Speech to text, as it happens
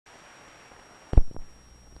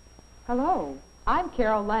Hello, I'm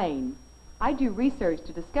Carol Lane. I do research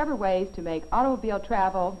to discover ways to make automobile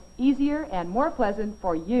travel easier and more pleasant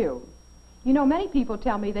for you. You know, many people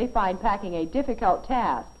tell me they find packing a difficult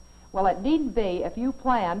task. Well, it needn't be if you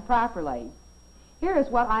plan properly. Here is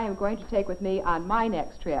what I am going to take with me on my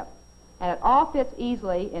next trip, and it all fits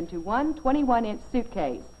easily into one 21-inch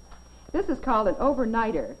suitcase. This is called an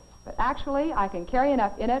overnighter, but actually I can carry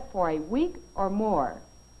enough in it for a week or more.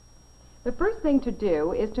 The first thing to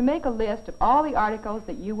do is to make a list of all the articles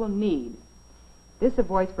that you will need. This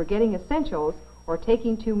avoids forgetting essentials or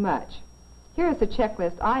taking too much. Here is the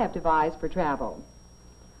checklist I have devised for travel.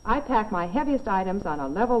 I pack my heaviest items on a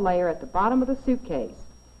level layer at the bottom of the suitcase.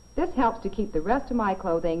 This helps to keep the rest of my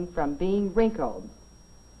clothing from being wrinkled.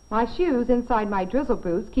 My shoes inside my drizzle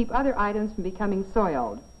boots keep other items from becoming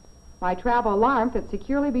soiled. My travel alarm fits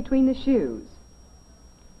securely between the shoes.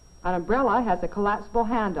 An umbrella has a collapsible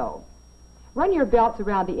handle. Run your belts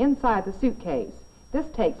around the inside of the suitcase. This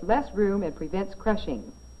takes less room and prevents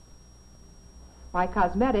crushing. My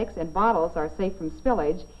cosmetics and bottles are safe from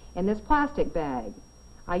spillage in this plastic bag.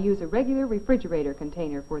 I use a regular refrigerator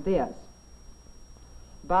container for this.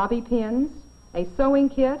 Bobby pins, a sewing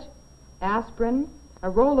kit, aspirin, a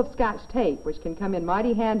roll of Scotch tape, which can come in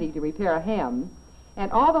mighty handy to repair a hem,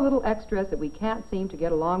 and all the little extras that we can't seem to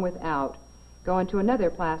get along without go into another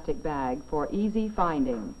plastic bag for easy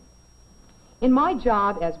finding. In my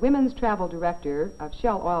job as Women's Travel Director of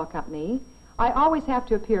Shell Oil Company, I always have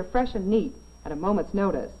to appear fresh and neat at a moment's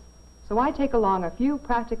notice, so I take along a few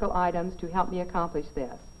practical items to help me accomplish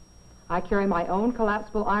this. I carry my own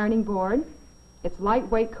collapsible ironing board. It's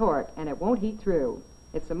lightweight cork and it won't heat through.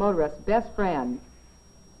 It's the motorist's best friend.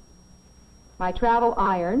 My travel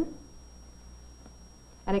iron,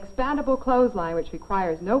 an expandable clothesline which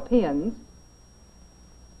requires no pins,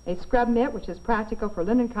 a scrub mitt which is practical for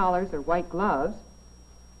linen collars or white gloves,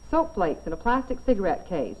 soap flakes in a plastic cigarette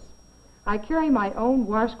case. I carry my own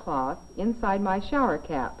washcloth inside my shower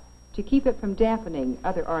cap to keep it from dampening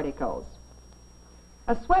other articles.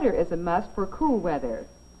 A sweater is a must for cool weather.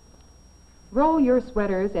 Roll your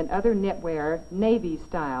sweaters and other knitwear navy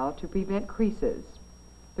style to prevent creases.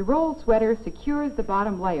 The rolled sweater secures the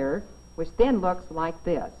bottom layer, which then looks like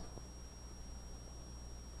this.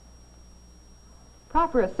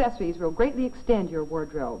 Proper accessories will greatly extend your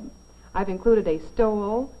wardrobe. I've included a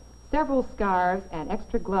stole, several scarves, and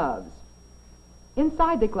extra gloves.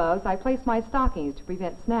 Inside the gloves, I place my stockings to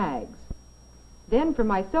prevent snags. Then from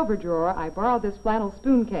my silver drawer, I borrowed this flannel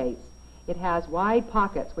spoon case. It has wide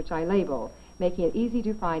pockets, which I label, making it easy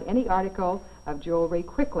to find any article of jewelry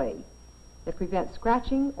quickly. It prevents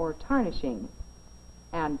scratching or tarnishing.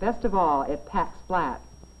 And best of all, it packs flat.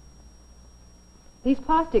 These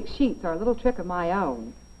plastic sheets are a little trick of my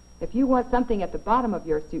own. If you want something at the bottom of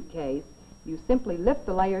your suitcase, you simply lift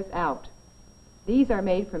the layers out. These are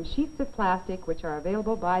made from sheets of plastic which are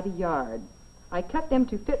available by the yard. I cut them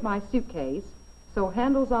to fit my suitcase, sew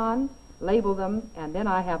handles on, label them, and then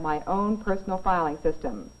I have my own personal filing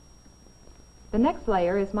system. The next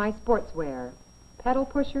layer is my sportswear. Pedal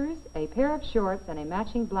pushers, a pair of shorts, and a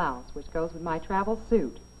matching blouse which goes with my travel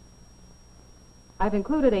suit. I've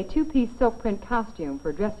included a two-piece silk print costume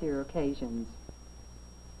for dressier occasions.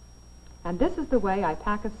 And this is the way I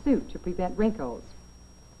pack a suit to prevent wrinkles.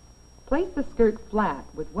 Place the skirt flat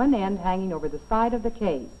with one end hanging over the side of the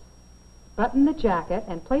case. Button the jacket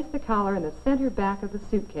and place the collar in the center back of the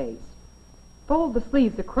suitcase. Fold the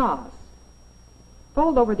sleeves across.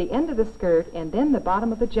 Fold over the end of the skirt and then the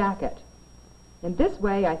bottom of the jacket. In this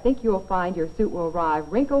way, I think you will find your suit will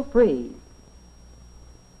arrive wrinkle-free.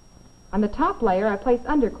 On the top layer, I place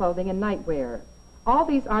underclothing and nightwear. All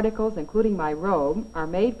these articles, including my robe, are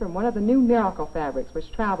made from one of the new miracle fabrics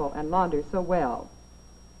which travel and launder so well.